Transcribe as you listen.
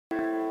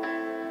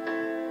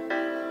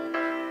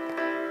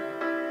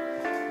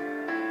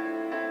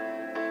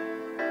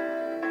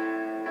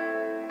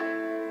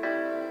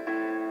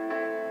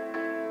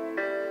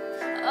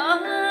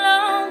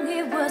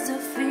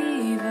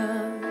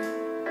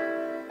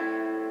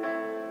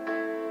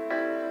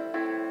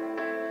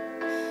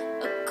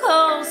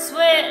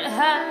red,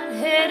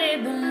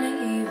 hot-headed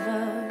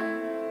believer.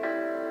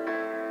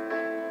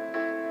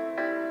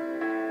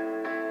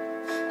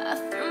 I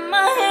threw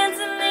my hands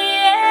in the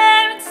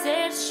air and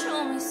said,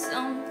 show me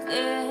something.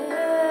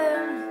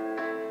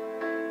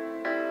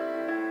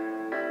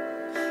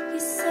 He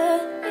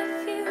said,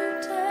 if you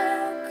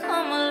dare,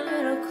 come a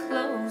little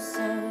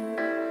closer.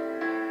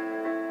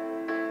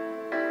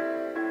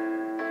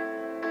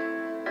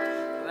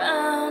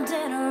 Round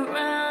and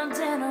around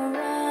and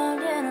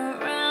around and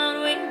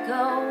around we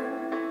go.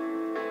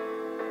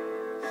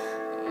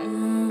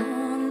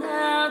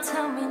 Now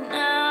tell me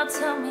now,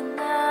 tell me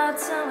now,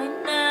 tell me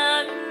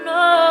now, you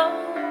know.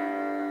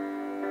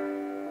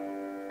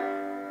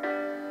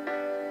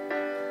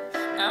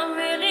 Not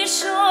really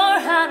sure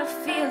how to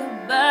feel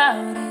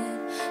about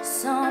it.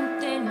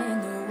 Something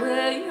in the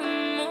way you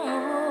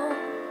move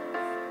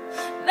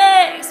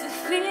makes me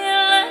feel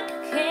like I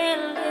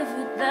can't live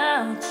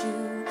without you.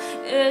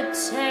 It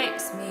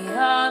takes me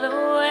all the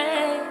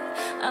way.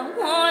 I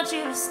want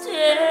you to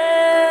stay.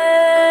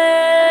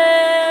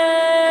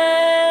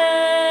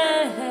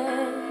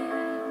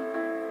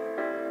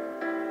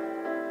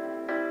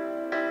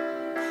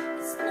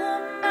 It's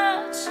not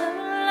much of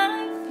a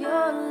life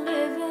you're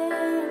living.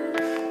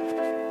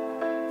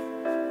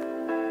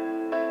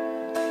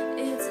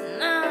 It's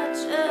not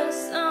just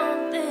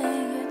something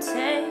you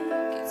take,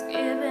 it's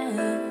given.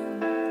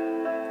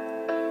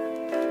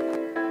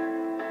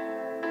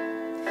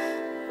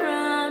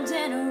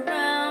 And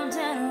around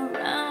and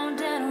around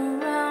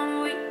and around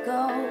we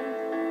go.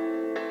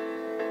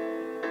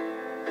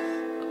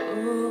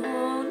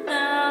 Oh,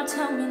 now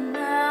tell me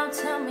now,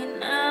 tell me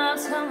now,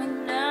 tell me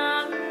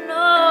now, you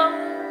know.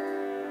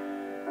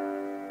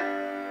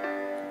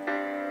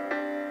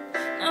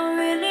 Not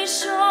really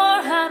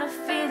sure how to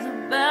feel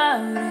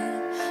about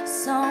it.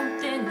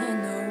 Something in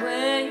the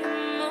way you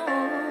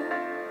move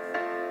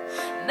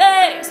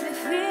makes me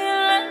feel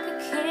like I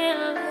can't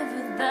live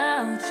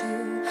without you.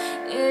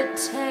 It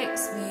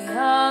takes me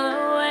all the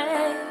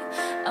way.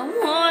 I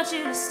want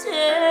you to stay.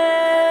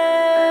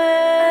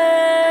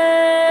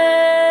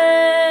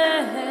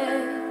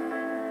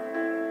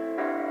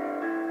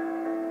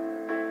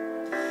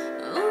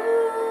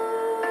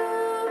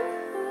 Ooh,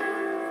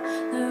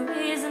 the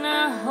reason I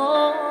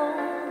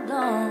hold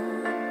on.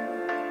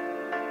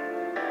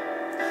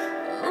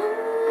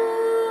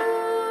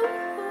 Ooh,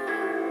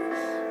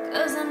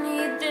 'cause I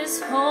need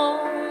this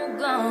hold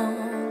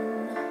gone.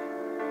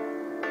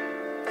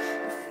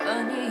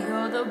 Funny,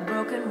 you're the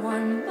broken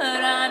one,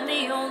 but I'm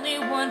the only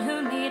one who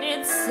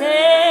needed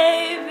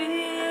saving.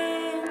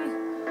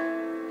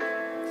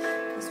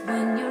 'Cause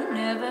when you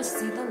never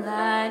see the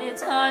light,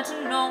 it's hard to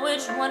know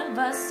which one of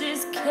us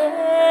is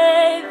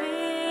caving.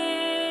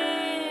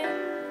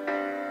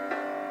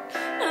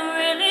 Not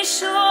really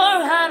sure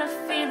how to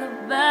feel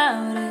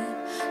about it.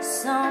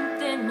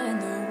 Something in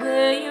the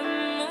way you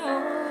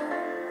move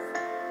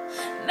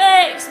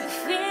makes me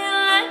feel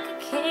like I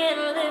can't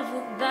live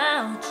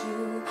without you.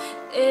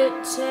 It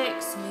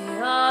takes me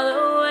all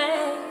the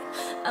way.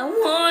 I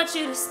want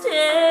you to stay.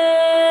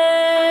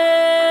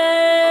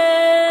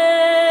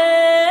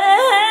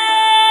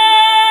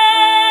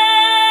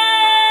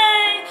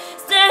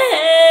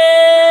 Stay.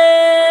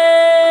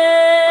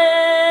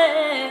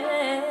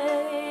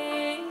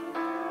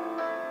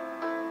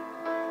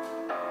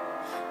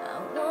 I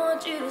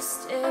want you to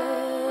stay.